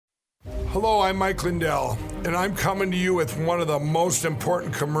Hello, I'm Mike Lindell, and I'm coming to you with one of the most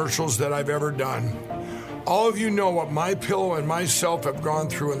important commercials that I've ever done. All of you know what MyPillow and myself have gone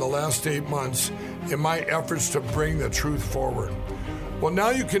through in the last 8 months in my efforts to bring the truth forward. Well, now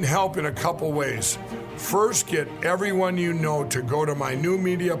you can help in a couple ways. First, get everyone you know to go to my new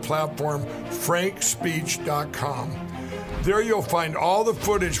media platform, frankspeech.com. There you'll find all the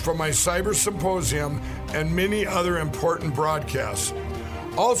footage from my cyber symposium and many other important broadcasts.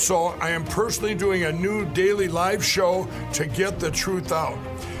 Also, I am personally doing a new daily live show to get the truth out.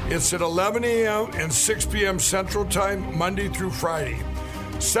 It's at 11 a.m. and 6 p.m. Central Time, Monday through Friday.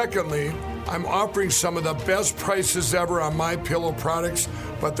 Secondly, I'm offering some of the best prices ever on MyPillow products,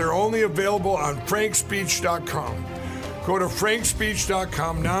 but they're only available on frankspeech.com. Go to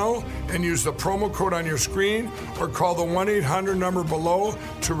frankspeech.com now and use the promo code on your screen or call the 1-800 number below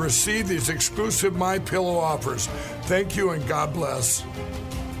to receive these exclusive MyPillow offers. Thank you and God bless.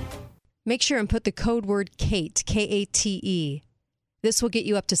 Make sure and put the code word KATE, K-A-T-E. This will get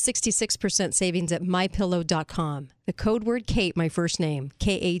you up to 66% savings at MyPillow.com. The code word KATE, my first name,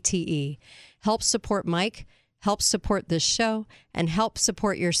 K-A-T-E. Help support Mike, help support this show, and help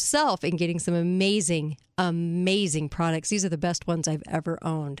support yourself in getting some amazing, amazing products. These are the best ones I've ever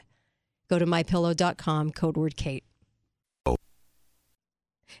owned. Go to MyPillow.com, code word KATE.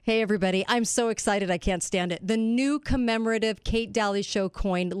 Hey, everybody. I'm so excited. I can't stand it. The new commemorative Kate Daly Show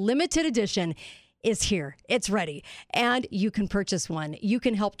coin, limited edition, is here. It's ready. And you can purchase one. You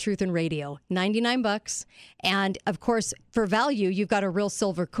can help Truth in Radio. $99. And of course, for value, you've got a real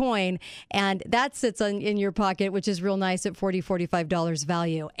silver coin. And that sits in your pocket, which is real nice at $40, $45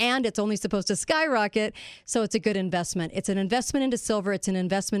 value. And it's only supposed to skyrocket. So it's a good investment. It's an investment into silver. It's an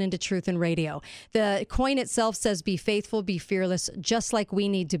investment into Truth in Radio. The coin itself says, be faithful, be fearless, just like we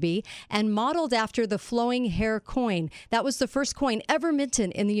need to be. And modeled after the flowing hair coin. That was the first coin ever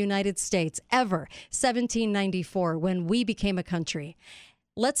minted in the United States, ever. 1794, when we became a country.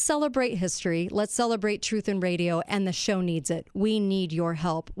 Let's celebrate history. Let's celebrate Truth in Radio, and the show needs it. We need your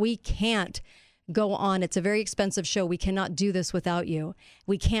help. We can't go on. It's a very expensive show. We cannot do this without you.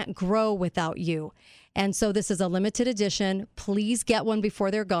 We can't grow without you. And so this is a limited edition. Please get one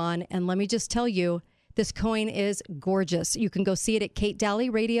before they're gone. And let me just tell you, this coin is gorgeous. You can go see it at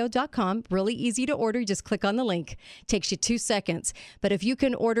katedalyradio.com. Really easy to order. You just click on the link. Takes you 2 seconds. But if you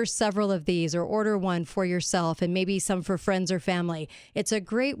can order several of these or order one for yourself and maybe some for friends or family, it's a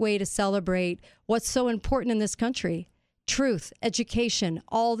great way to celebrate what's so important in this country. Truth, education,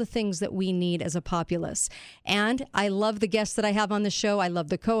 all the things that we need as a populace. And I love the guests that I have on the show. I love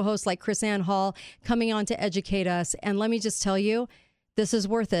the co-hosts like Chris Ann Hall coming on to educate us. And let me just tell you, this is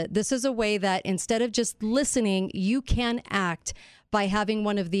worth it. This is a way that instead of just listening, you can act by having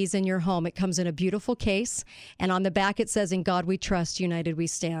one of these in your home. It comes in a beautiful case. And on the back, it says, in God we trust, united we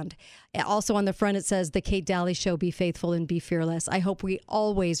stand. Also on the front, it says, the Kate Daly Show, be faithful and be fearless. I hope we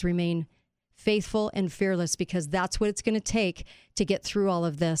always remain faithful and fearless, because that's what it's going to take to get through all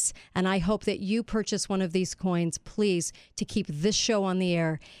of this. And I hope that you purchase one of these coins, please, to keep this show on the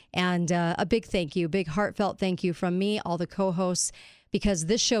air. And a big thank you, big heartfelt thank you from me, all the co-hosts, because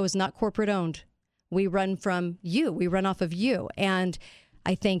this show is not corporate owned. We run from you. We run off of you. And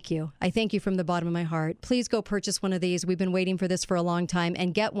I thank you. I thank you from the bottom of my heart. Please go purchase one of these. We've been waiting for this for a long time,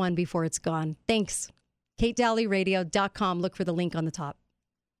 and get one before it's gone. Thanks. KateDalyRadio.com. Look for the link on the top.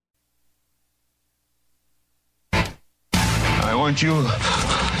 I want you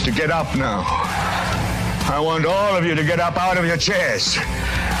to get up now. I want all of you to get up out of your chairs.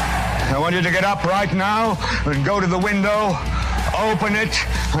 I want you to get up right now and go to the window, open it,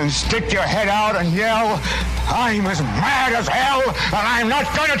 and stick your head out and yell, I'm as mad as hell, and I'm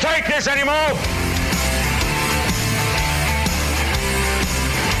not going to take this anymore!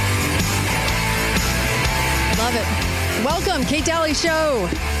 Love it. Welcome, Kate Daly Show.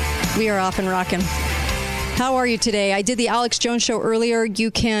 We are off and rocking. How are you today? I did the Alex Jones Show earlier. You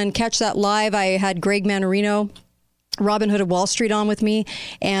can catch that live. I had Greg Manarino, Robin Hood of Wall Street on with me,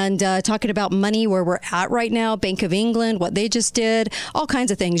 and talking about money, where we're at right now, Bank of England, what they just did, all kinds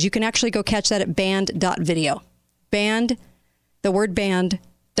of things. You can actually go catch that at band.video. Band, the word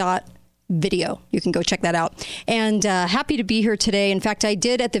band.video. You can go check that out. And happy to be here today. In fact, I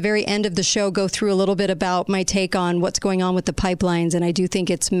did at the very end of the show go through a little bit about my take on what's going on with the pipelines, and I do think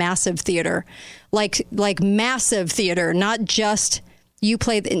it's massive theater. Like massive theater, not just you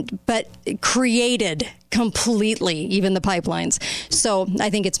played, but created completely, even the pipelines. So I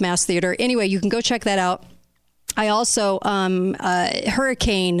think it's mass theater. Anyway, you can go check that out. I also,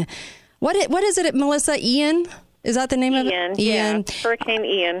 Hurricane, what is it, Melissa? Ian? Is that the name of it? Ian. Yeah, Hurricane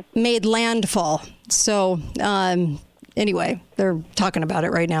Ian. Made landfall. So Anyway, they're talking about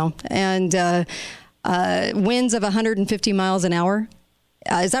it right now. And winds of 150 miles an hour.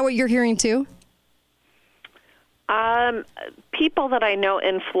 Is that what you're hearing too? People that I know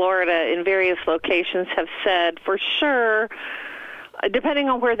in Florida in various locations have said for sure, depending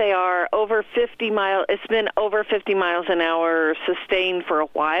on where they are, it's been over 50 miles an hour sustained for a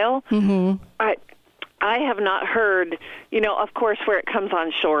while. Mm-hmm. I have not heard, of course, where it comes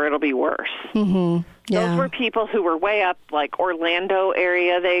on shore, it'll be worse. Mm-hmm. Yeah. Those were people who were way up, like Orlando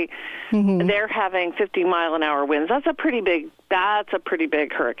area. They're having 50-mile-an-hour winds. That's a pretty big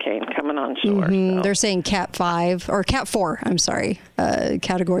hurricane coming on shore. Mm-hmm. So. They're saying Cat 5 or Cat 4. I'm sorry,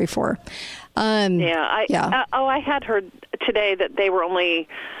 Category 4. I had heard today that they were only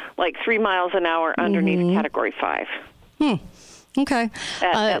like 3 miles an hour underneath Category 5. Okay.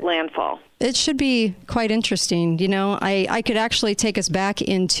 At landfall. It should be quite interesting. I could actually take us back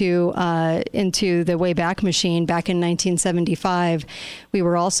into the Wayback Machine back in 1975. We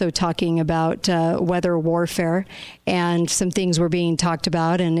were also talking about weather warfare, and some things were being talked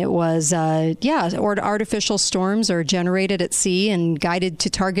about. And it was, artificial storms are generated at sea and guided to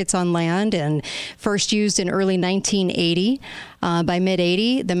targets on land, and first used in early 1980. By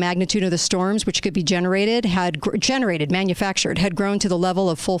mid-80, the magnitude of the storms, which could be manufactured, had grown to the level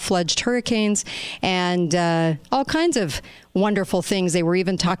of full-fledged hurricanes, and all kinds of wonderful things they were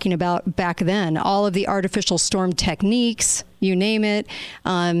even talking about back then. All of the artificial storm techniques, you name it,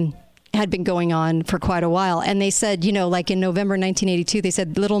 had been going on for quite a while. And they said, like in November 1982, they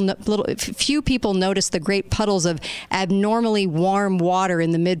said few people noticed the great puddles of abnormally warm water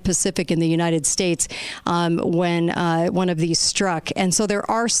in the mid-Pacific in the United States when one of these struck. And so there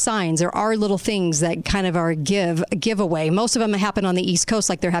are signs, there are little things that kind of are a giveaway. Most of them happen on the East Coast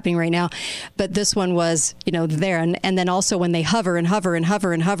like they're happening right now. But this one was, there. And then also when they hover and hover and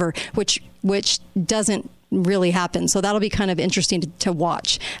hover and hover, which doesn't really happen. So that'll be kind of interesting to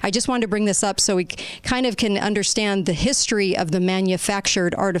watch. I just wanted to bring this up so we kind of can understand the history of the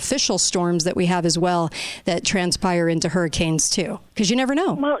manufactured artificial storms that we have as well that transpire into hurricanes too, because you never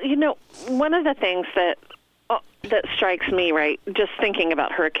know. Well, one of the things that strikes me, right, just thinking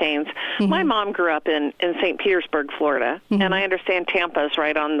about hurricanes, my mom grew up in St. Petersburg, Florida, and I understand Tampa's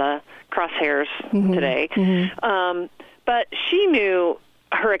right on the crosshairs today. But she knew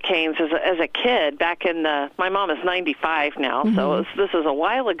hurricanes as a kid back in my mom is 95 now, so this is a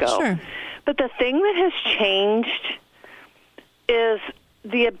while ago. Sure. But the thing that has changed is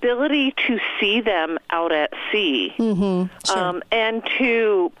the ability to see them out at sea. Sure. And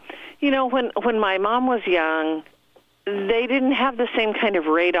to, when my mom was young, they didn't have the same kind of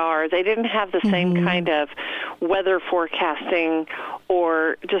radar. They didn't have the same kind of weather forecasting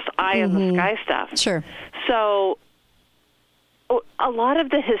or just eye in the sky stuff. Sure. So a lot of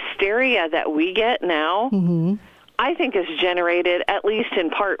the hysteria that we get now, I think, is generated at least in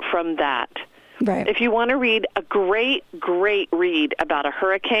part from that. Right. If you want to read a great, great read about a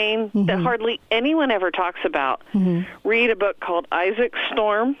hurricane that hardly anyone ever talks about, read a book called Isaac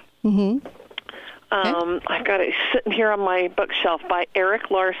Storm. I've got it sitting here on my bookshelf by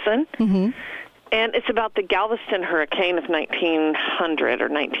Eric Larson. And it's about the Galveston hurricane of 1900 or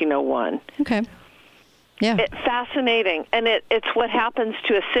 1901. Okay. Yeah. It's fascinating, and it's what happens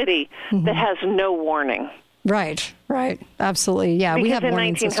to a city that has no warning. Right. Absolutely. Yeah, because we have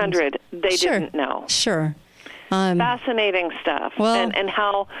warning systems. In 1900, they didn't know. Sure. Fascinating stuff. Well, and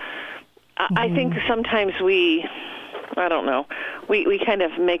how I think sometimes we kind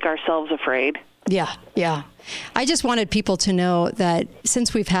of make ourselves afraid. Yeah. I just wanted people to know that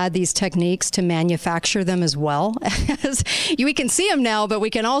since we've had these techniques to manufacture them as well, we can see them now, but we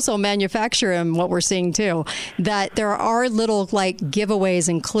can also manufacture them, what we're seeing too, that there are little like giveaways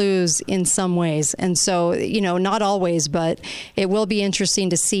and clues in some ways. And so, not always, but it will be interesting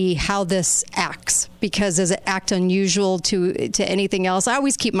to see how this acts, because does it act unusual to anything else? I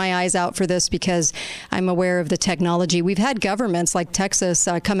always keep my eyes out for this because I'm aware of the technology. We've had governments like Texas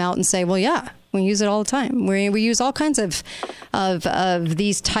come out and say, well, yeah, we use it all the time. We use all kinds of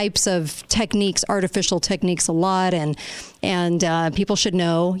these types of techniques, artificial techniques, a lot, and people should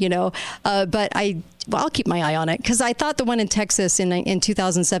know, But I'll keep my eye on it because I thought the one in Texas in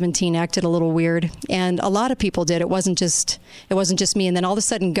 2017 acted a little weird, and a lot of people did. It wasn't just me. And then all of a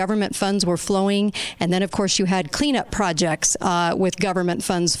sudden, government funds were flowing, and then of course you had cleanup projects with government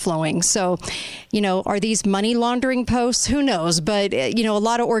funds flowing. So, are these money laundering posts? Who knows? But a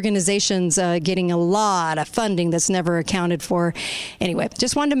lot of organizations getting a lot of funding that's never accounted for. Anyway,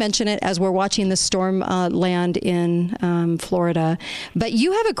 just wanted to mention it as we're watching the storm land in Florida. But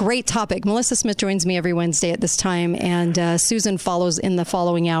you have a great topic. Melissa Smith joins me me every Wednesday at this time, and Susan follows in the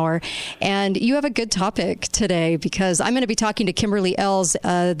following hour. And you have a good topic today, because I'm going to be talking to Kimberly Ells,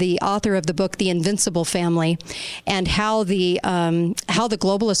 the author of the book The Invincible Family, and how the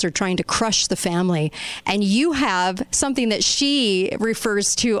globalists are trying to crush the family. And you have something that she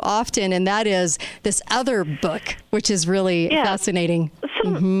refers to often, and that is this other book, which is really fascinating.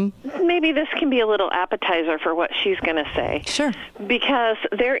 So maybe this can be a little appetizer for what she's going to say. Sure. Because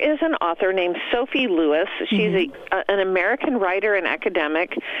there is an author named Sophie Lewis. She's an American writer and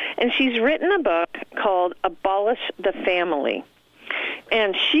academic, and she's written a book called Abolish the Family.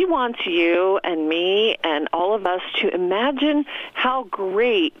 And she wants you and me and all of us to imagine how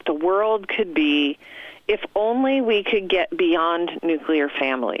great the world could be if only we could get beyond nuclear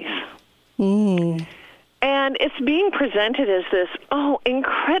families. And it's being presented as this,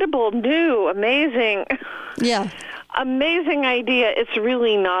 incredible, new, amazing, amazing idea. It's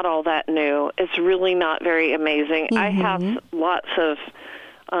really not all that new. It's really not very amazing. I have lots of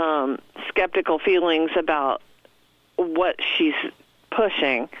skeptical feelings about what she's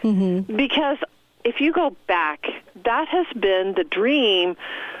pushing, because if you go back, that has been the dream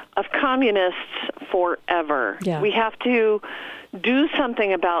of communists forever. We have to do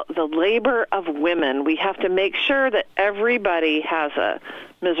something about the labor of women. We have to make sure that everybody has a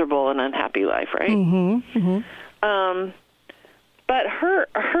miserable and unhappy life, right? But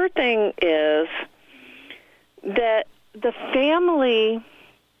her thing is that the family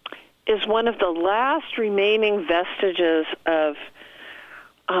is one of the last remaining vestiges of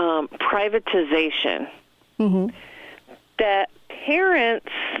privatization. That parents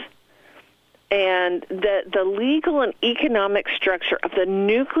and the legal and economic structure of the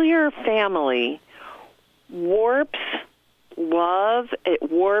nuclear family warps love, it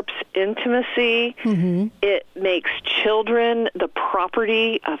warps intimacy, it makes children the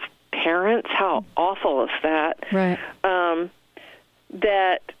property of parents. How awful is that? Right.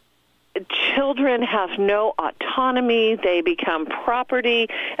 That children have no autonomy, they become property,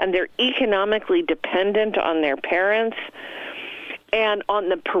 and they're economically dependent on their parents. And on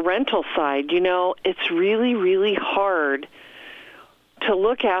the parental side, it's really, really hard to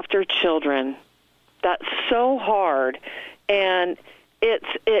look after children. That's so hard. And it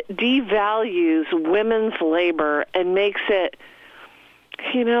devalues women's labor and makes it,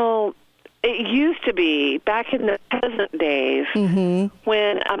 it used to be, back in the peasant days,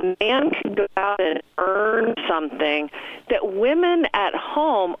 when a man could go out and earn something, that women at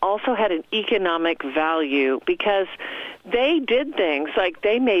home also had an economic value, because they did things like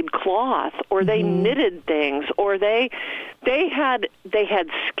they made cloth, or they knitted things, or they had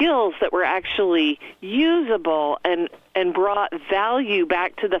skills that were actually usable and brought value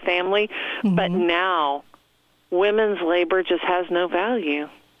back to the family. But now women's labor just has no value.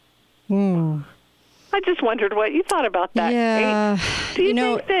 I just wondered what you thought about that. Yeah. Kate. Do you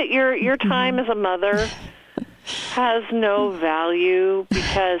think that your time as a mother has no value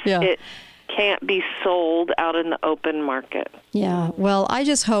because it can't be sold out in the open market? Yeah. Well, I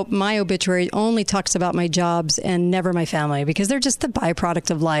just hope my obituary only talks about my jobs and never my family, because they're just the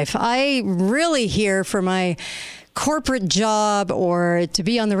byproduct of life. I really here for my corporate job or to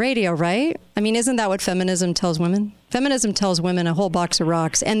be on the radio, right? I mean, isn't that what feminism tells women? Feminism tells women a whole box of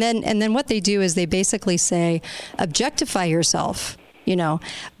rocks. And then what they do is they basically say, objectify yourself,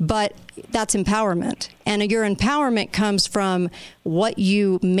 but that's empowerment. And your empowerment comes from what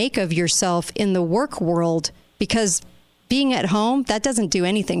you make of yourself in the work world, because being at home, that doesn't do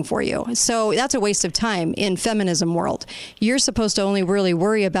anything for you. So that's a waste of time in feminism world. You're supposed to only really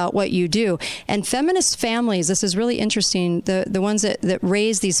worry about what you do. And feminist families, this is really interesting, the ones that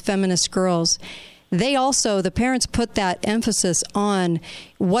raise these feminist girls, they also, the parents put that emphasis on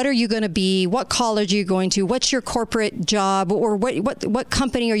what are you going to be, what college are you going to, what's your corporate job, or what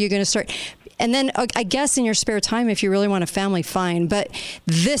company are you going to start. And then I guess in your spare time, if you really want a family, fine. But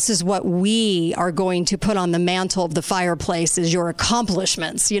this is what we are going to put on the mantle of the fireplace is your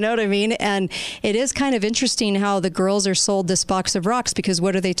accomplishments. You know what I mean? And it is kind of interesting how the girls are sold this box of rocks, because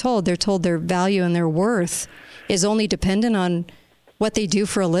what are they told? They're told their value and their worth is only dependent on what they do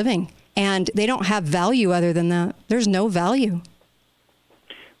for a living. And they don't have value other than that. There's no value.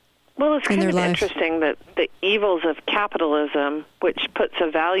 Well, it's kind of interesting that the evils of capitalism, which puts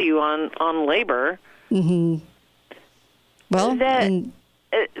a value on labor, well, that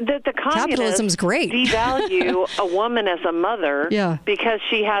the capitalism's great. devalue a woman as a mother because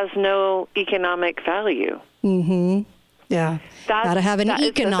she has no economic value. Yeah, got to have an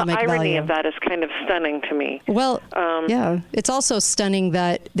economic value. The irony of that is kind of stunning to me. Well, it's also stunning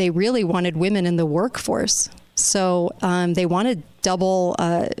that they really wanted women in the workforce. So they wanted double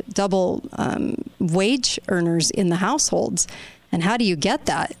wage earners in the households. And how do you get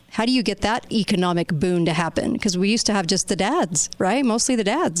that? How do you get that economic boon to happen? Because we used to have just the dads, right? Mostly the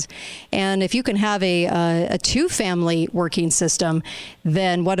dads. And if you can have a two-family working system,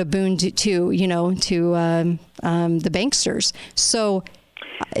 then what a boon to the banksters. So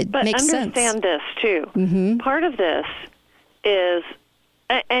it makes sense. But understand this, too. Mm-hmm. Part of this is,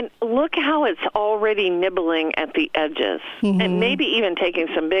 and look how it's already nibbling at the edges, mm-hmm. and maybe even taking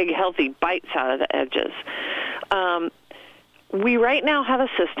some big, healthy bites out of the edges. We right now have a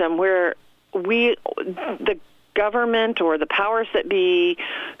system where the government or the powers that be,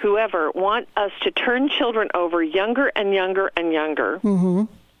 whoever, want us to turn children over younger and younger and younger. Mm-hmm.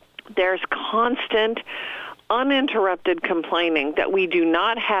 There's constant, uninterrupted complaining that we do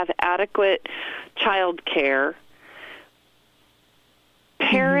not have adequate child care.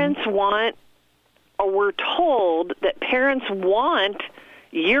 Parents mm-hmm. want, or we're told that parents want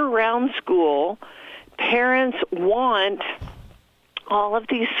year-round school. Parents want all of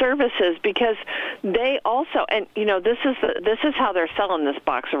these services because they also, and this is how they're selling this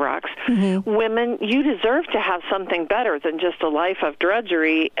box of rocks. Mm-hmm. Women, you deserve to have something better than just a life of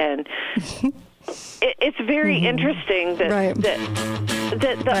drudgery, and it's very mm-hmm. interesting that right. that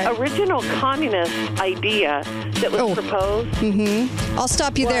the original communist idea that was proposed. Mm-hmm. I'll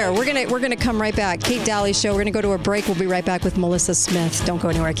stop you there. We're gonna come right back. Kate Daly Show. We're gonna go to a break. We'll be right back with Melissa Smith. Don't go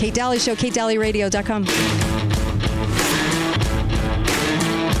anywhere. Kate Daly Show. KateDalyRadio.com.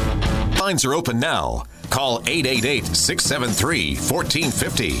 Lines are open now. Call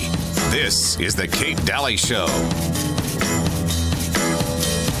 888-673-1450. This is the Kate Daly Show.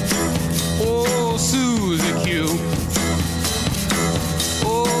 Oh, Susie Q.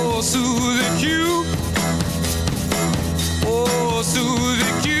 Oh, Susie Q. Oh,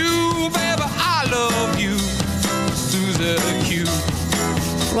 Susie Q. Baby, I love you. Susie Q.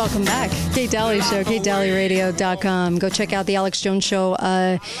 Welcome back. Kate Daly Show, KateDalyRadio.com. Go check out the Alex Jones Show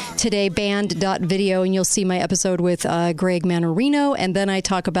today, band.video, and you'll see my episode with Greg Manarino. And then I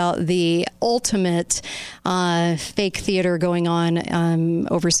talk about the ultimate fake theater going on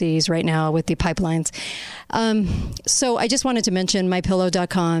overseas right now with the pipelines. So I just wanted to mention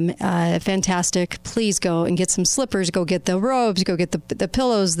MyPillow.com. Fantastic. Please go and get some slippers. Go get the robes. Go get the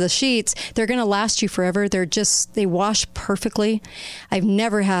pillows, the sheets. They're going to last you forever. They wash perfectly. I've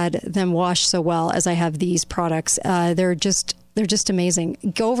never had them wash so well as I have these products. They're just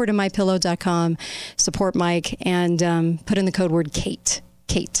amazing. Go over to MyPillow.com, support Mike, and put in the code word Kate,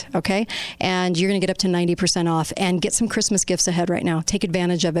 okay? And you're going to get up to 90% off and get some Christmas gifts ahead right now. Take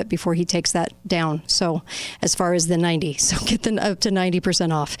advantage of it before he takes that down. So as far as the 90, so get them up to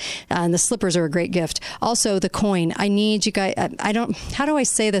 90% off. And the slippers are a great gift. Also, the coin. I need you guys, how do I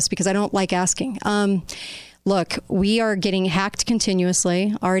say this? Because I don't like asking. Look, we are getting hacked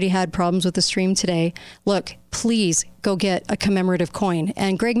continuously. Already had problems with the stream today. Look, please go get a commemorative coin.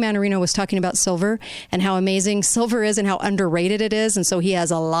 And Greg Manarino was talking about silver and how amazing silver is and how underrated it is. And so he has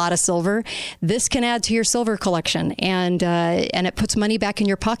a lot of silver. This can add to your silver collection, and it puts money back in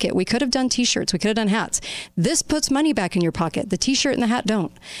your pocket. We could have done T-shirts. We could have done hats. This puts money back in your pocket. The T-shirt and the hat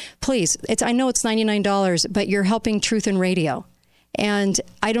don't. Please, I know it's $99, but you're helping Truth in Radio. And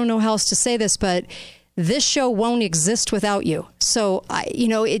I don't know how else to say this, but this show won't exist without you. So,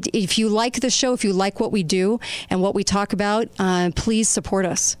 if you like the show, if you like what we do and what we talk about, please support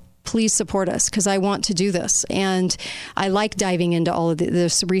us. Please support us because I want to do this. And I like diving into all of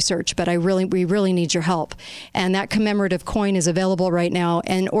this research, but we really need your help. And that commemorative coin is available right now,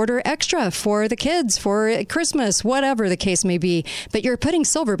 and order extra for the kids, for Christmas, whatever the case may be. But you're putting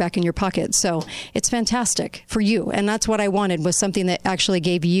silver back in your pocket. So it's fantastic for you. And that's what I wanted, was something that actually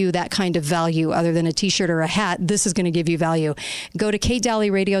gave you that kind of value other than a T-shirt or a hat. This is going to give you value. Go to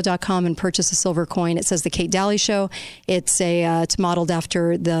KateDalyRadio.com and purchase a silver coin. It says The Kate Daly Show. It's modeled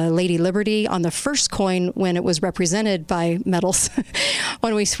after the Lady Liberty on the first coin when it was represented by metals.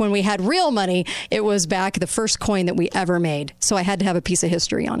 when we had real money, it was back the first coin that we ever made. So I had to have a piece of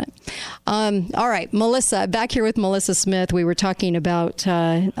history on it. All right, Melissa, back here with Melissa Smith. We were talking about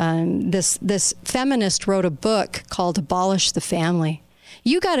this feminist wrote a book called Abolish the Family.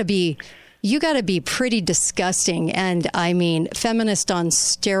 You got to be pretty disgusting. And I mean, feminist on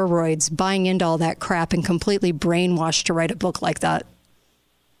steroids, buying into all that crap and completely brainwashed to write a book like that.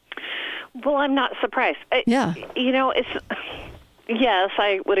 Well, I'm not surprised. Yeah. Yes,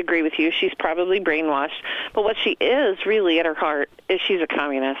 I would agree with you. She's probably brainwashed. But what she is really at her heart is she's a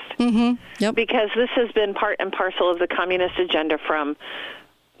communist. Mm-hmm. Yep. Because this has been part and parcel of the communist agenda from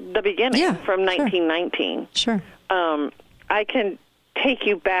the beginning, from 1919. Sure. I can take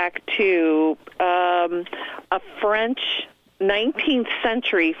you back to a French 19th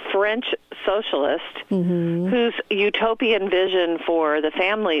century French socialist whose utopian vision for the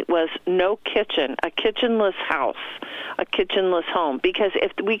family was no kitchen, a kitchenless house, a kitchenless home. Because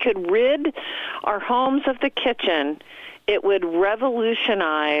if we could rid our homes of the kitchen, it would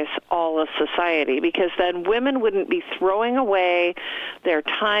revolutionize all of society, because then women wouldn't be throwing away their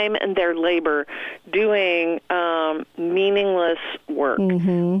time and their labor doing meaningless work.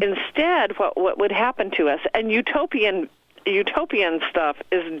 Instead, what would happen to us, and utopian stuff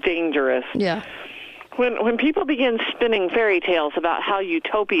is dangerous. Yeah. When people begin spinning fairy tales about how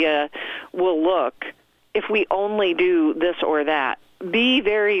utopia will look if we only do this or that, be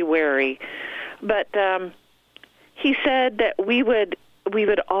very wary. But he said that we would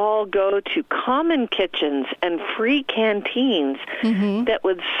all go to common kitchens and free canteens that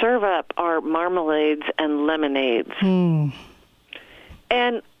would serve up our marmalades and lemonades.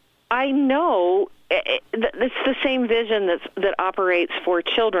 And I know it's the same vision that operates for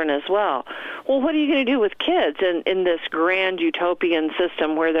children as well. Well, what are you going to do with kids in this grand utopian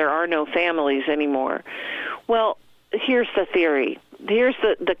system where there are no families anymore? Well, here's the theory. Here's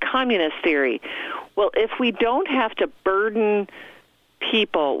the communist theory. Well, if we don't have to burden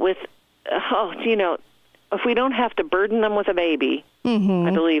people with, if we don't have to burden them with a baby,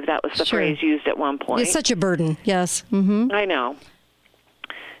 I believe that was the phrase used at one point. It's such a burden, yes. I know.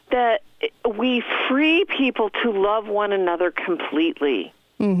 That we free people to love one another completely.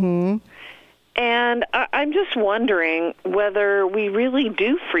 And I'm just wondering whether we really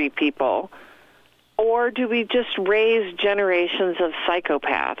do free people, or do we just raise generations of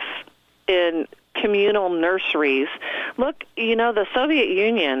psychopaths in communal nurseries? Look, the Soviet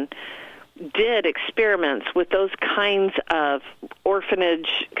Union did experiments with those kinds of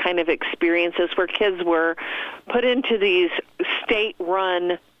orphanage kind of experiences where kids were put into these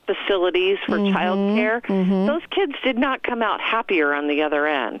state-run facilities for child care. Those kids did not come out happier on the other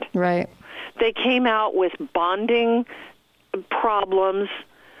end. Right. They came out with bonding problems.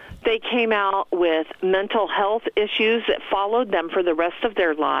 They came out with mental health issues that followed them for the rest of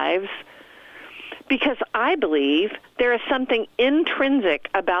their lives. Because I believe there is something intrinsic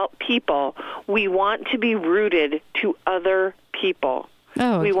about people. We want to be rooted to other people.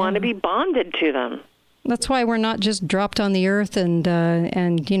 We want to be bonded to them. That's why we're not just dropped on the earth and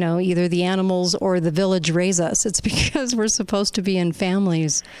either the animals or the village raise us. It's because we're supposed to be in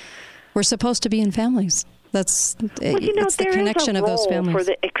families. We're supposed to be in families. It's the connection of those families. For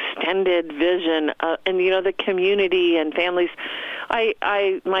the extended vision and the community and families.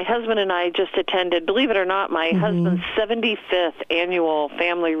 My husband and I just attended, believe it or not, my husband's 75th annual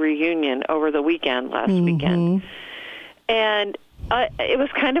family reunion over the weekend, last weekend. And it was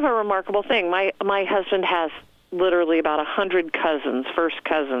kind of a remarkable thing. My husband has literally about 100 cousins, first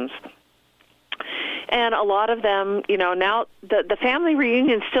cousins. And a lot of them, now the family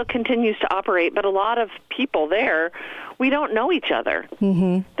reunion still continues to operate, but a lot of people there, we don't know each other.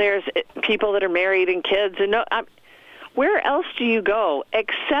 There's people that are married and kids. And where else do you go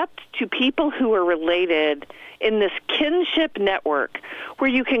except to people who are related in this kinship network where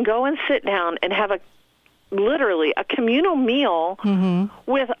you can go and sit down and have literally a communal meal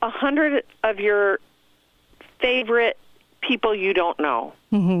with 100 of your favorite people you don't know.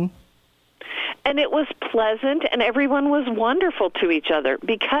 And it was pleasant, and everyone was wonderful to each other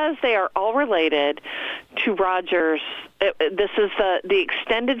because they are all related to Roger's. This is the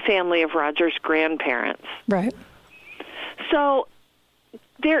extended family of Roger's grandparents. Right. So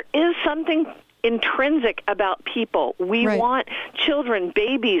there is something intrinsic about people. We want children,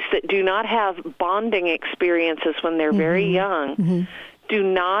 babies that do not have bonding experiences when they're very young, do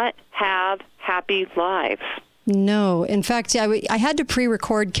not have happy lives. No. In fact, I had to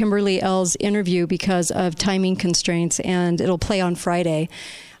pre-record Kimberly L's interview because of timing constraints, and it'll play on Friday.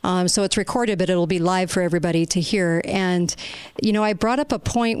 So it's recorded, but it'll be live for everybody to hear. And, I brought up a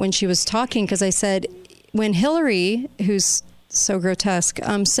point when she was talking because I said, when Hillary, who's so grotesque,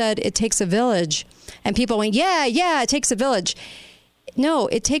 said it takes a village, and people went, yeah, it takes a village. No,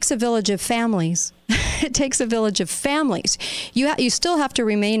 it takes a village of families. It takes a village of families. You still have to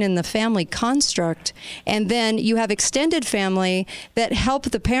remain in the family construct, and then you have extended family that help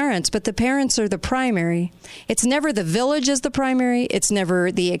the parents, but the parents are the primary. It's never the village as the primary. It's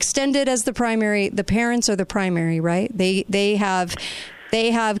never the extended as the primary. The parents are the primary, right? They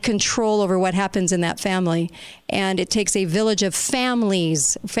have control over what happens in that family, and it takes a village of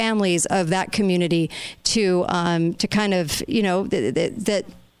families of that community to kind of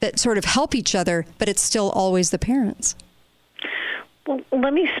that sort of help each other, but it's still always the parents. Well,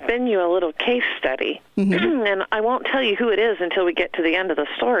 let me spin you a little case study, and I won't tell you who it is until we get to the end of the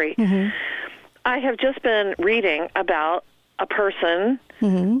story. I have just been reading about a person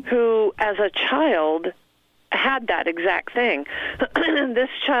who, as a child, had that exact thing. This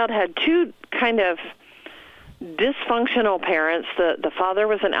child had two kind of dysfunctional parents. The father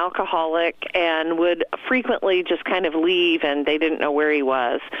was an alcoholic and would frequently just kind of leave, and they didn't know where he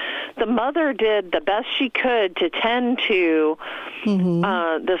was. The mother did the best she could to tend to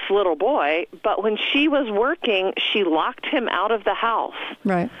this little boy, but when she was working, she locked him out of the house.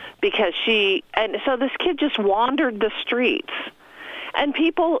 Right. Because and so this kid just wandered the streets. And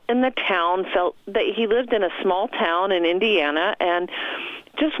people in the town felt that he lived in a small town in Indiana and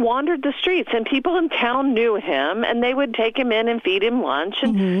just wandered the streets. And people in town knew him, and they would take him in and feed him lunch.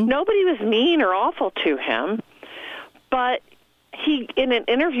 And nobody was mean or awful to him. But he, in an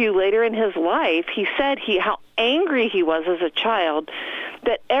interview later in his life, he said how angry he was as a child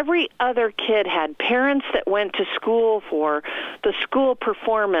that every other kid had parents that went to school for the school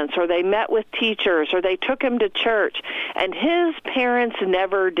performance, or they met with teachers, or they took him to church, and his parents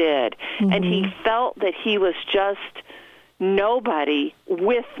never did. And he felt that he was just nobody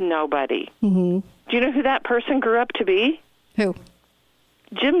with nobody. Do you know who that person grew up to be? Who?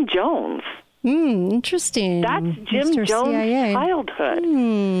 Jim Jones. Interesting. That's Jim Mr. Jones' CIA.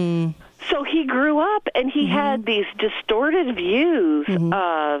 childhood. So he grew up, and he had these distorted views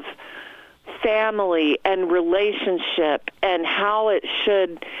of family and relationship and how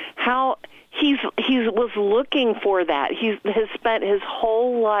he was looking for that. He has spent his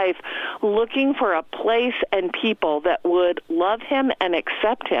whole life looking for a place and people that would love him and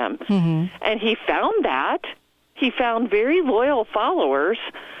accept him. And he found that. He found very loyal followers,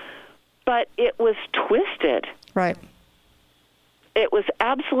 but it was twisted. Right. It was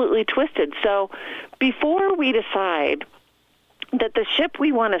absolutely twisted. So before we decide that the ship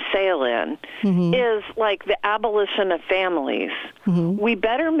we want to sail in is like the abolition of families, we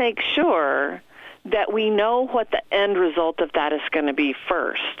better make sure that we know what the end result of that is going to be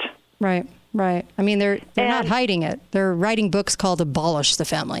first. Right. Right. I mean, they're not hiding it. They're writing books called Abolish the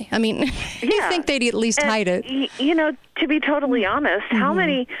Family. I mean, you think they'd at least hide it. You know, to be totally honest, how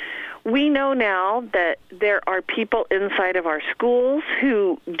many... We know now that there are people inside of our schools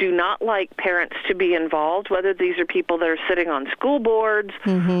who do not like parents to be involved, whether these are people that are sitting on school boards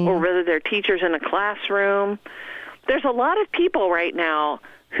or whether they're teachers in a classroom. There's a lot of people right now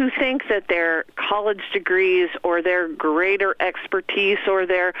who think that their college degrees or their greater expertise or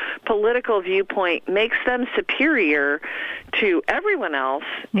their political viewpoint makes them superior to everyone else,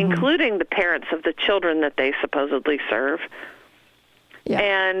 including the parents of the children that they supposedly serve. Yeah.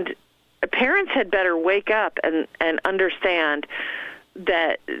 And parents had better wake up and understand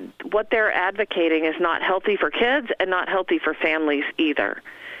that what they're advocating is not healthy for kids and not healthy for families either.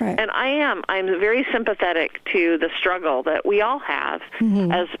 Right. And I'm very sympathetic to the struggle that we all have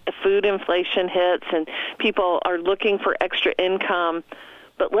as food inflation hits and people are looking for extra income.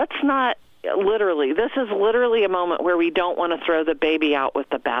 But let's not this is literally a moment where we don't want to throw the baby out with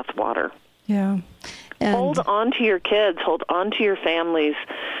the bathwater. Yeah. And hold on to your kids. Hold on to your families.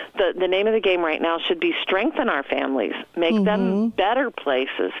 The name of the game right now should be strengthen our families. Make them better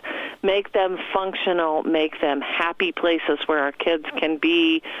places. Make them functional. Make them happy places where our kids can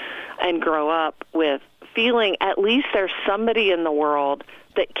be and grow up with feeling at least there's somebody in the world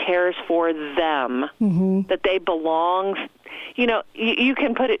that cares for them, that they belong. You know, you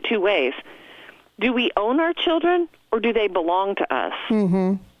can put it two ways. Do we own our children or do they belong to us?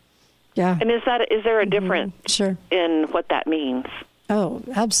 Yeah. And is there a difference in what that means? Oh,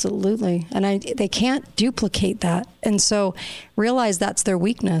 absolutely. And they can't duplicate that. And so realize that's their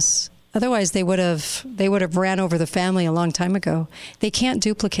weakness. Otherwise, they would have ran over the family a long time ago. They can't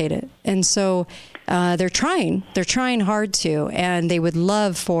duplicate it. And so they're trying hard to, and they would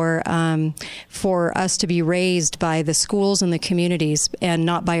love for us to be raised by the schools and the communities and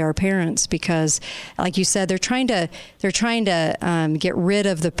not by our parents, because like you said, they're trying to get rid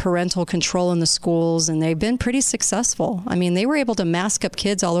of the parental control in the schools, and they've been pretty successful. I mean, they were able to mask up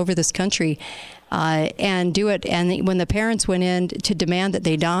kids all over this country. And do it. And when the parents went in to demand that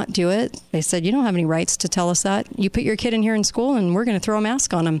they not do it, they said, you don't have any rights to tell us that. You put your kid in here in school and we're going to throw a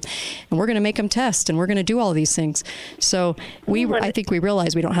mask on them and we're going to make them test and we're going to do all these things. So I think we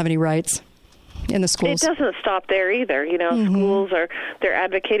realize we don't have any rights in the schools. It doesn't stop there either. You know, schools they're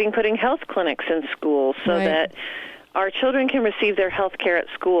advocating putting health clinics in schools so that our children can receive their health care at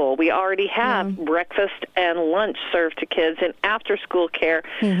school. We already have breakfast and lunch served to kids and after-school care.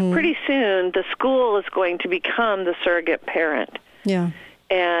 Pretty soon, the school is going to become the surrogate parent. Yeah.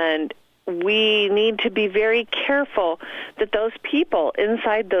 And we need to be very careful that those people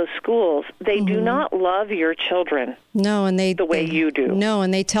inside those schools, they do not love your children. No, and the way you do. No,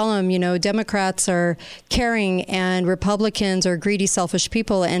 and they tell them, Democrats are caring and Republicans are greedy, selfish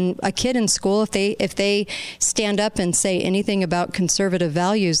people. And a kid in school, if they stand up and say anything about conservative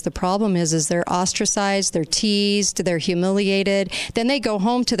values, the problem is they're ostracized, they're teased, they're humiliated. Then they go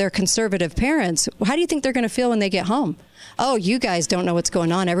home to their conservative parents. How do you think they're going to feel when they get home? Oh, you guys don't know what's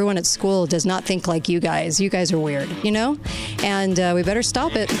going on. Everyone at school does not think like you guys. You guys are weird, And we better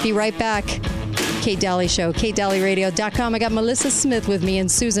stop it. Be right back. Kate Daly Show, KateDalyRadio.com. I got Melissa Smith with me,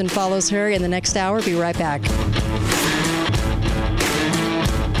 and Susan follows her in the next hour. Be right back.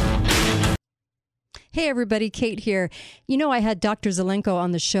 Hey, everybody. Kate here. I had Dr. Zelenko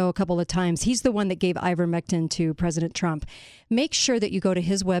on the show a couple of times. He's the one that gave ivermectin to President Trump. Make sure that you go to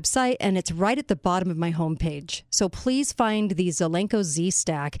his website, and it's right at the bottom of my homepage. So please find the Zelenko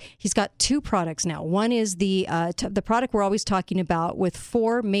Z-Stack. He's got two products now. One is the product we're always talking about with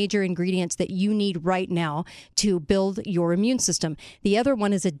 4 major ingredients that you need right now to build your immune system. The other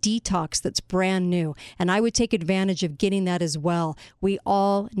one is a detox that's brand new, and I would take advantage of getting that as well. We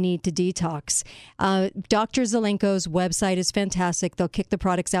all need to detox. Dr. Zelenko's website is fantastic. They'll kick the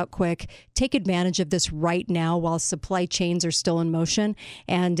products out quick. Take advantage of this right now while supply chains are still in motion,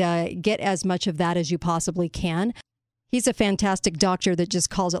 and get as much of that as you possibly can. He's a fantastic doctor that just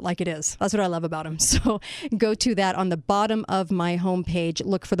calls it like it is. That's what I love about him. So go to that on the bottom of my homepage.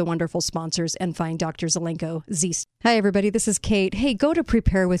 Look for the wonderful sponsors and find Dr. Zelenko Z. Hi, everybody. This is Kate. Hey, go to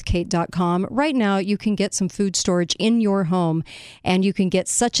preparewithkate.com. Right now, you can get some food storage in your home, and you can get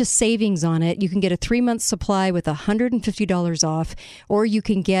such a savings on it. You can get a 3-month supply with $150 off, or you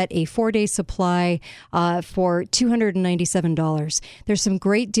can get a 4-day supply for $297. There's some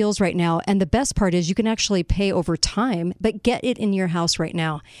great deals right now, and the best part is you can actually pay over time, but get it in your house right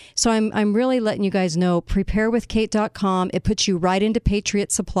now. So I'm really letting you guys know, preparewithkate.com. It puts you right into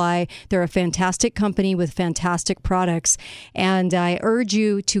Patriot Supply. They're a fantastic company with fantastic products. And I urge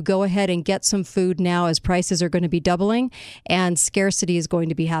you to go ahead and get some food now, as prices are going to be doubling and scarcity is going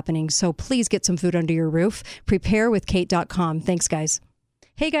to be happening. So please get some food under your roof. Preparewithkate.com. Thanks, guys.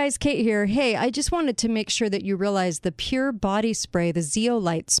 Hey guys, Kate here. Hey, I just wanted to make sure that you realize the Pure Body Spray, the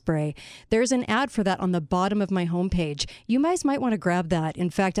Zeolite Spray. There's an ad for that on the bottom of my homepage. You guys might want to grab that.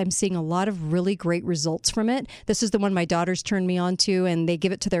 In fact, I'm seeing a lot of really great results from it. This is the one my daughters turned me on to, and they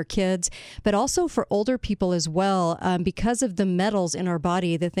give it to their kids. But also for older people as well, because of the metals in our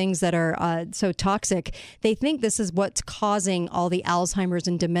body, the things that are so toxic, they think this is what's causing all the Alzheimer's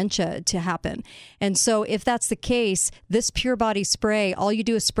and dementia to happen. And so if that's the case, this Pure Body Spray, all you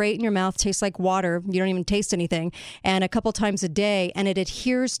do is spray it in your mouth, tastes like water. You don't even taste anything. And a couple times a day, and it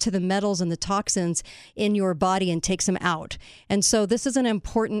adheres to the metals and the toxins in your body and takes them out. And so this is an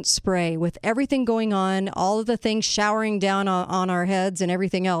important spray with everything going on, all of the things showering down on our heads and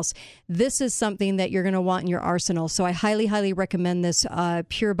everything else. This is something that you're going to want in your arsenal. So I highly, highly recommend this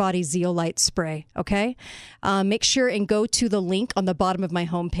Pure Body Zeolite Spray. Okay? Make sure and go to the link on the bottom of my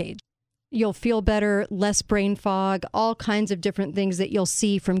homepage. You'll feel better, less brain fog, all kinds of different things that you'll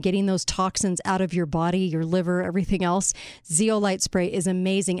see from getting those toxins out of your body, your liver, everything else. Zeolite Spray is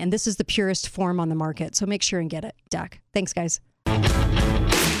amazing, and this is the purest form on the market, so make sure and get it. Dak. Thanks, guys.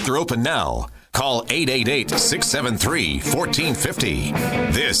 They're open now. Call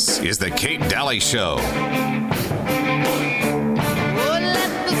 888-673-1450. This is the Kate Daly Show.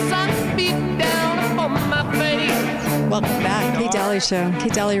 Welcome back. Kate Daly Show,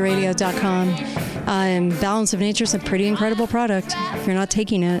 KateDalyRadio.com. Balance of Nature is a pretty incredible product if you're not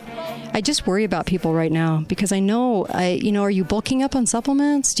taking it. I just worry about people right now because I know, are you bulking up on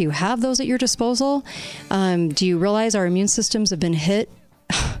supplements? Do you have those at your disposal? Do you realize our immune systems have been hit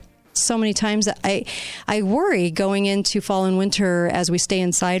so many times that I worry going into fall and winter as we stay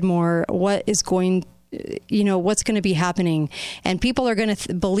inside more, what's going to be happening. And people are going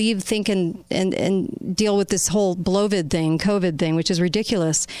to think and deal with this whole COVID thing, which is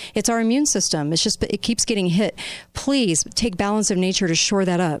ridiculous. It's our immune system. It keeps getting hit. Please take Balance of Nature to shore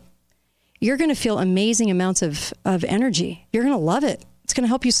that up. You're going to feel amazing amounts of energy. You're going to love it. It's going to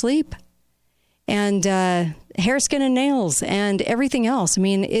help you sleep. And hair, skin, and nails, and everything else. I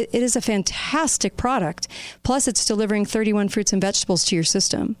mean, it is a fantastic product. Plus, it's delivering 31 fruits and vegetables to your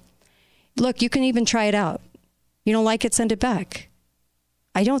system. Look, you can even try it out. You don't like it, send it back.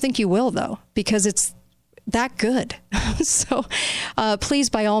 I don't think you will, though, because it's that good. So please,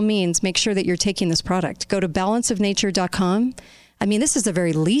 by all means, make sure that you're taking this product. Go to balanceofnature.com. I mean, this is the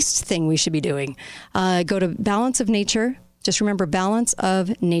very least thing we should be doing. Go to Balance of Nature. Just remember Balance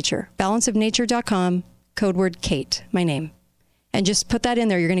of Nature. Balanceofnature.com, code word Kate, my name. And just put that in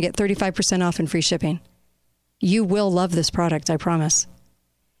there. You're going to get 35% off and free shipping. You will love this product, I promise.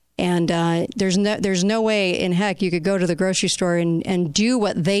 And there's no way in heck you could go to the grocery store and do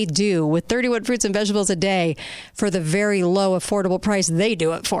what they do with 31 fruits and vegetables a day for the very low, affordable price they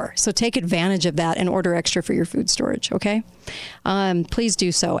do it for. So take advantage of that and order extra for your food storage, okay? Please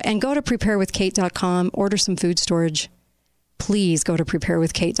do so. And go to preparewithkate.com, order some food storage. Please go to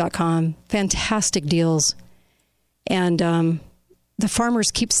preparewithkate.com. Fantastic deals. And the farmers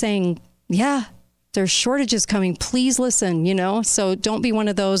keep saying, yeah, there's shortages coming. Please listen, So don't be one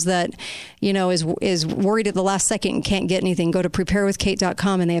of those that, is worried at the last second and can't get anything. Go to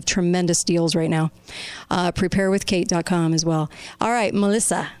preparewithkate.com, and they have tremendous deals right now. Preparewithkate.com as well. All right,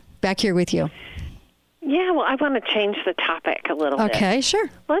 Melissa, back here with you. Yeah, well, I want to change the topic a little bit. Okay, sure.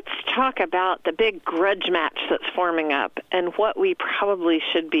 Let's talk about the big grudge match that's forming up and what we probably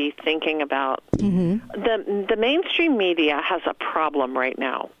should be thinking about. Mm-hmm. The mainstream media has a problem right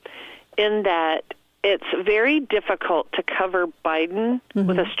now in that it's very difficult to cover Biden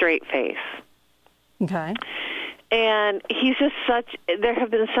with a straight face. Okay. And he's just there have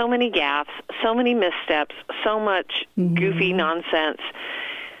been so many gaffes, so many missteps, so much goofy nonsense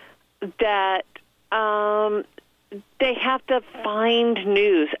that they have to find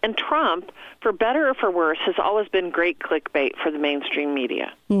news. And Trump, for better or for worse, has always been great clickbait for the mainstream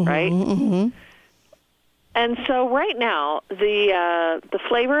media, right? Mm-hmm. And so right now, the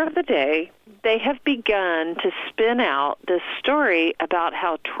flavor of the day, they have begun to spin out this story about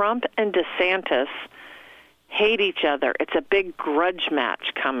how Trump and DeSantis hate each other. It's a big grudge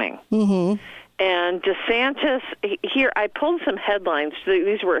match coming. Mm-hmm. And DeSantis, here, I pulled some headlines.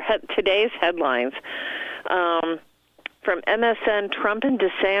 These were today's headlines. From MSN, Trump and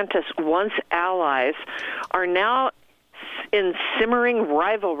DeSantis, once allies, are now in simmering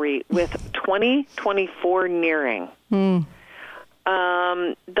rivalry with 2024 nearing.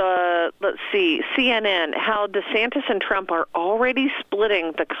 Let's see, CNN, how DeSantis and Trump are already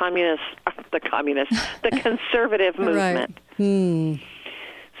splitting the conservative movement. Right.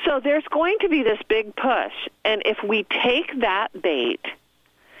 So there's going to be this big push, and if we take that bait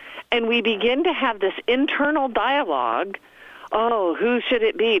and we begin to have this internal dialogue, oh, who should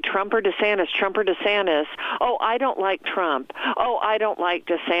it be, Trump or DeSantis, Trump or DeSantis? Oh, I don't like Trump. Oh, I don't like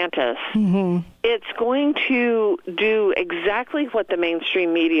DeSantis. Mm-hmm. It's going to do exactly what the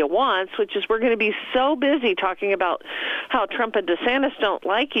mainstream media wants, which is we're going to be so busy talking about how Trump and DeSantis don't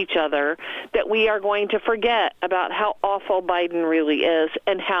like each other that we are going to forget about how awful Biden really is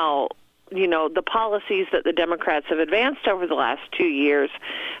and how the policies that the Democrats have advanced over the last 2 years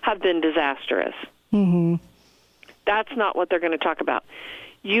have been disastrous. Mm-hmm. That's not what they're going to talk about.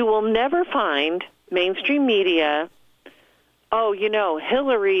 You will never find mainstream media,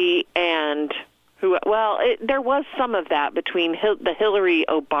 Hillary and who? Well, there was some of that between the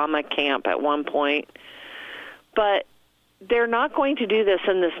Hillary-Obama camp at one point, but they're not going to do this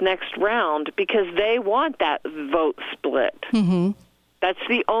in this next round because they want that vote split. Mm-hmm. That's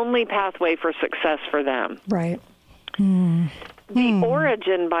the only pathway for success for them. Right. The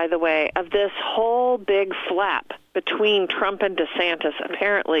origin, by the way, of this whole big flap between Trump and DeSantis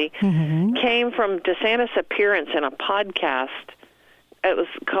apparently came from DeSantis' appearance in a podcast. It was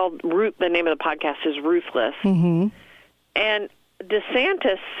called the name of the podcast is Ruthless. Mm-hmm. And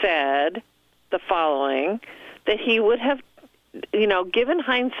DeSantis said the following, that he would have, given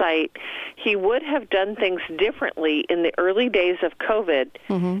hindsight, he would have done things differently in the early days of COVID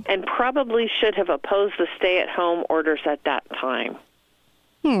and probably should have opposed the stay-at-home orders at that time.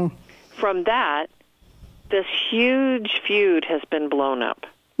 From that, this huge feud has been blown up.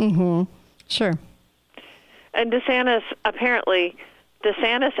 Sure. And DeSantis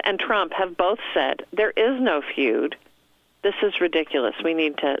and Trump have both said, there is no feud. This is ridiculous. We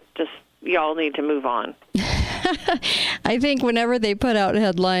need to y'all need to move on. I think whenever they put out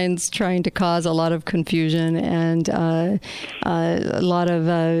headlines trying to cause a lot of confusion and a lot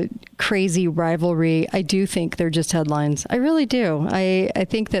of crazy rivalry, I do think they're just headlines. I really do. I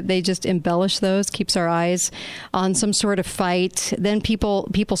think that they just embellish those, keeps our eyes on some sort of fight. Then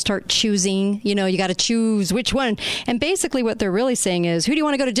people start choosing, you got to choose which one. And basically what they're really saying is, who do you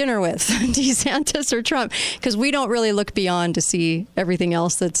want to go to dinner with, DeSantis or Trump? Because we don't really look beyond to see everything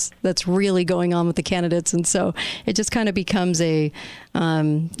else that's really going on with the candidates. And so it just kind of becomes they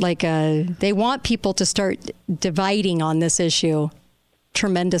want people to start dividing on this issue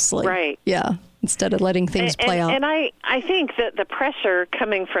tremendously. Right. Yeah. Instead of letting things play out. And I think that the pressure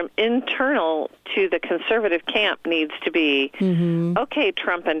coming from internal to the conservative camp needs to be, okay,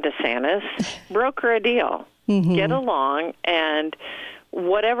 Trump and DeSantis, broker a deal. Get along, and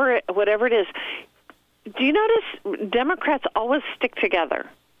whatever it is, do you notice Democrats always stick together?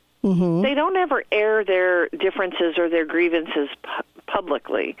 Mm-hmm. They don't ever air their differences or their grievances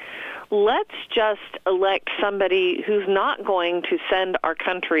publicly. Let's just elect somebody who's not going to send our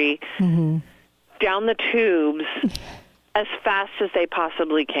country down the tubes as fast as they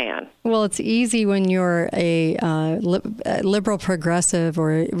possibly can. Well, it's easy when you're a liberal progressive,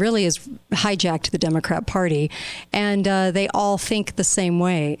 or it really is hijacked the Democrat Party, and they all think the same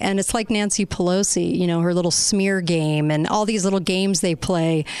way. And it's like Nancy Pelosi, you know, her little smear game and all these little games they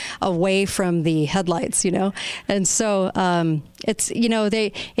play away from the headlights, you know. And so it's, you know,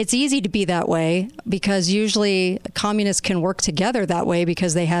 it's easy to be that way because usually communists can work together that way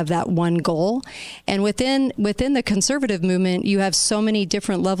because they have that one goal. And within the conservative movement, you have so many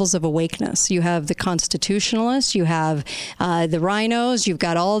different levels of awakeness. You have the constitutionalists, you have the rhinos, you've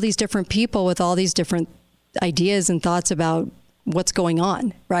got all these different people with all these different ideas and thoughts about what's going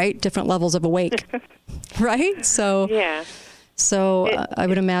on, right? Different levels of awake, right? So, yeah. So I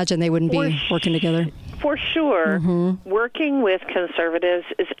would imagine they wouldn't be working together. For sure, working with conservatives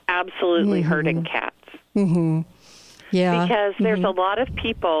is absolutely hurting cats. Mm-hmm. Yeah. Because there's a lot of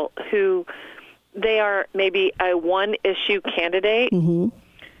people who they are maybe a one-issue candidate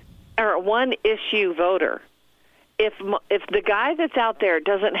or a one-issue voter. If the guy that's out there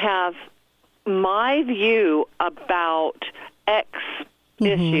doesn't have my view about X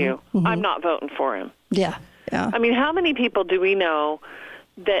issue, I'm not voting for him. Yeah. Yeah. I mean, how many people do we know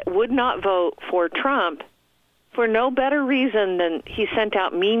that would not vote for Trump for no better reason than he sent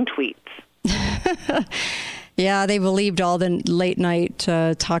out mean tweets? Yeah, they believed all the late night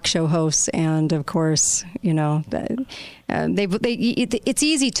talk show hosts, and of course, you know, it's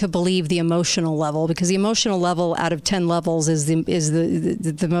easy to believe the emotional level because the emotional level out of 10 levels is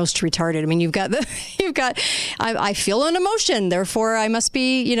the most retarded. I mean, you've got I feel an emotion, therefore I must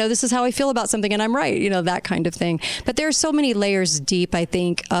be, you know, this is how I feel about something and I'm right, you know, that kind of thing. But there are so many layers deep, I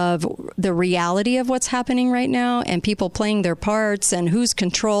think, of the reality of what's happening right now and people playing their parts and who's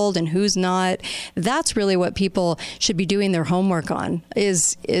controlled and who's not. That's really what people should be doing their homework on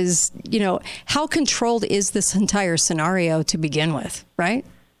is, you know, how controlled is this entire scenario to begin with, right?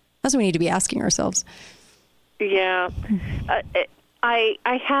 That's what we need to be asking ourselves. Yeah.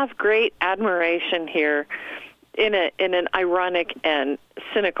 I have great admiration here in an ironic and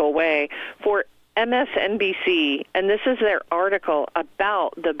cynical way for MSNBC, and this is their article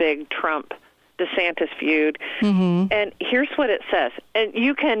about the big Trump DeSantis feud. And here's what it says. And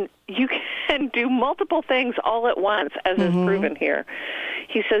you can do multiple things all at once, as is proven here.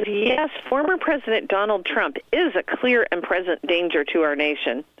 He says, yes, former President Donald Trump is a clear and present danger to our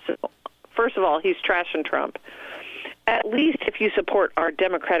nation. So, first of all, he's trashing Trump. At least if you support our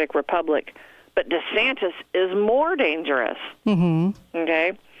democratic republic. But DeSantis is more dangerous.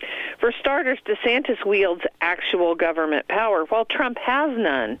 Okay? For starters, DeSantis wields actual government power, while Trump has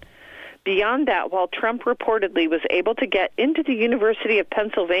none. Beyond that, while Trump reportedly was able to get into the University of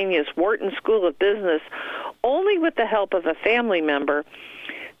Pennsylvania's Wharton School of Business only with the help of a family member,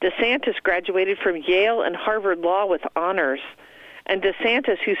 DeSantis graduated from Yale and Harvard Law with honors. And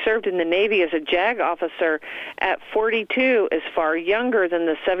DeSantis, who served in the Navy as a JAG officer at 42, is far younger than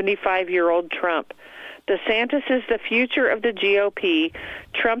the 75-year-old Trump. DeSantis is the future of the GOP.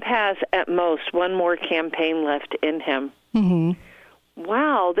 Trump has, at most, one more campaign left in him.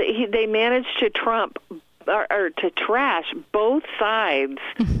 Wow, they managed to to trash both sides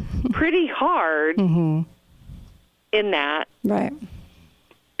pretty hard in that. Right.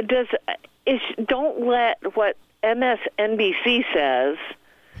 Don't let what MSNBC says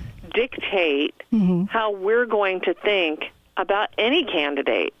dictate how we're going to think about any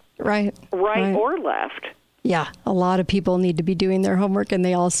candidate, right or left. Yeah, a lot of people need to be doing their homework, and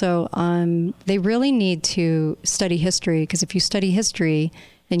they also they really need to study history, because if you study history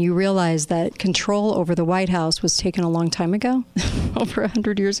and you realize that control over the White House was taken a long time ago, over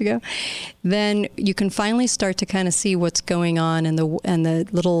 100 years ago, then you can finally start to kind of see what's going on and the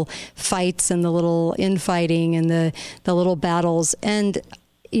little fights and the little infighting and the little battles. And,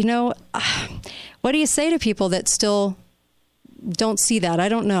 you know, what do you say to people that still don't see that? I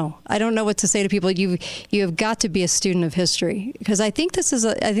don't know. I don't know what to say to people. You have got to be a student of history, because I think this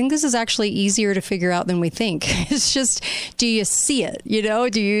is actually easier to figure out than we think. It's just, do you see it? You know,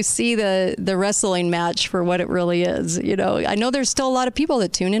 do you see the wrestling match for what it really is? You know, I know there's still a lot of people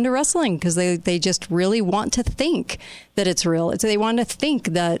that tune into wrestling because they just really want to think that it's real. They want to think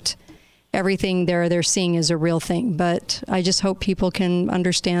that everything they're seeing is a real thing. But I just hope people can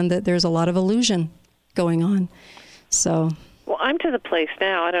understand that there's a lot of illusion going on. So. Well, I'm to the place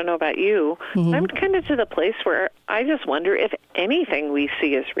now, I don't know about you, I'm kind of to the place where I just wonder if anything we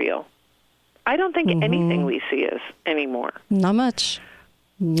see is real. I don't think anything we see is anymore. Not much.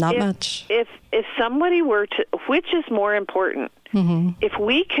 Not much. If somebody were to, which is more important? If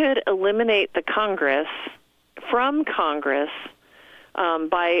we could eliminate the Congress from Congress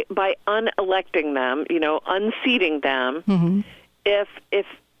by unelecting them, unseating them, if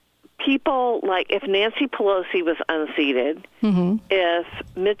people if Nancy Pelosi was unseated, if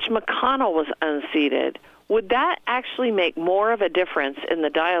Mitch McConnell was unseated, would that actually make more of a difference in the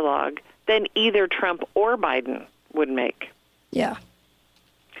dialogue than either Trump or Biden would make? Yeah.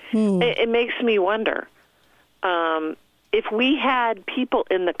 It makes me wonder. If we had people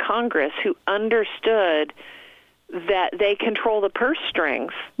in the Congress who understood that they control the purse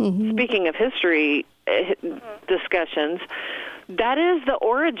strings, speaking of history discussions, that is the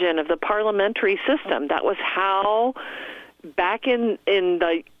origin of the parliamentary system. That was how, back in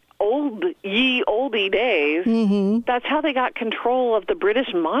the ye olde days, that's how they got control of the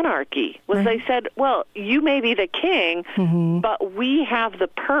British monarchy, was they said, well, you may be the king, but we have the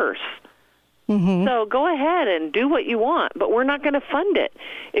purse. So go ahead and do what you want, but we're not going to fund it.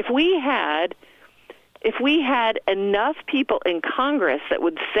 If we had enough people in Congress that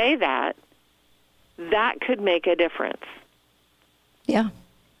would say that could make a difference. Yeah.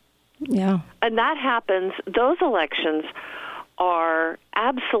 Yeah. And that happens, those elections are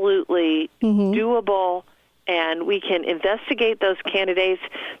absolutely doable, and we can investigate those candidates.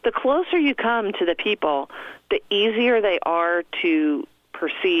 The closer you come to the people, the easier they are to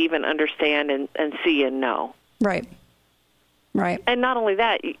perceive and understand and see and know. Right. Right. And not only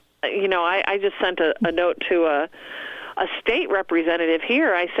that, I just sent a note to a state representative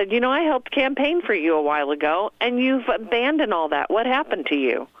here. I said, I helped campaign for you a while ago, and you've abandoned all that. What happened to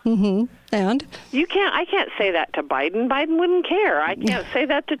you? And? I can't say that to Biden. Biden wouldn't care. I can't say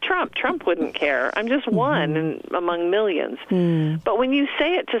that to Trump. Trump wouldn't care. I'm just one among millions. But when you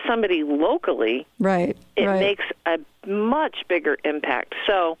say it to somebody locally, it makes a much bigger impact.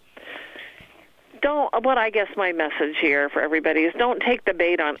 So what I guess my message here for everybody is, don't take the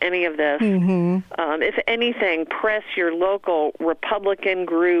bait on any of this. If anything, press your local Republican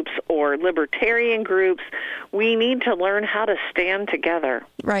groups or libertarian groups. We need to learn how to stand together.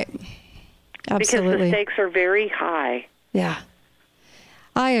 Right. Absolutely. Because the stakes are very high. Yeah.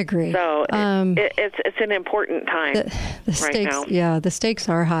 I agree. So it's an important time the stakes, right now. Yeah, the stakes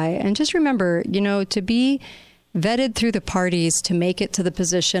are high. And just remember, to be vetted through the parties to make it to the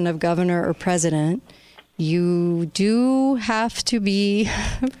position of governor or president, you do have to be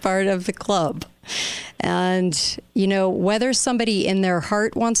part of the club. And, whether somebody in their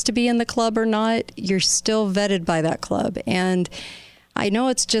heart wants to be in the club or not, you're still vetted by that club. And I know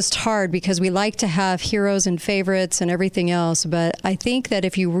it's just hard because we like to have heroes and favorites and everything else. But I think that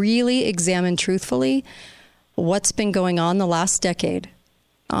if you really examine truthfully what's been going on the last decade,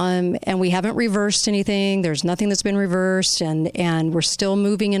 and we haven't reversed anything. There's nothing that's been reversed, and we're still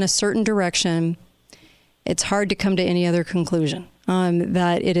moving in a certain direction. It's hard to come to any other conclusion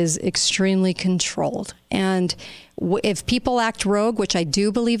that it is extremely controlled. And if people act rogue, which I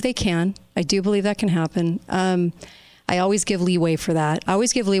do believe they can, I do believe that can happen. I always give leeway for that. I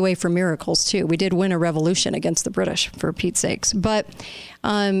always give leeway for miracles too. We did win a revolution against the British, for Pete's sakes. But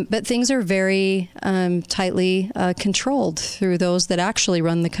things are very tightly controlled through those that actually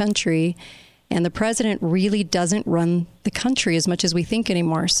run the country. And the president really doesn't run the country as much as we think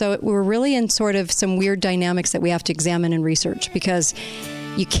anymore. So we're really in sort of some weird dynamics that we have to examine and research, because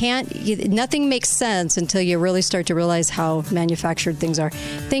nothing makes sense until you really start to realize how manufactured things are.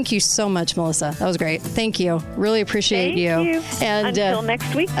 Thank you so much, Melissa. That was great. Thank you. Really appreciate you. And until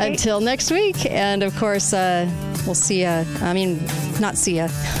next week. Kate. Until next week. And of course, we'll see you. Not see you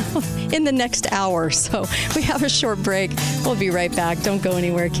in the next hour. So we have a short break. We'll be right back. Don't go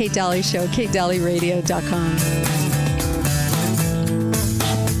anywhere. Kate Daly Show, KateDalyRadio.com.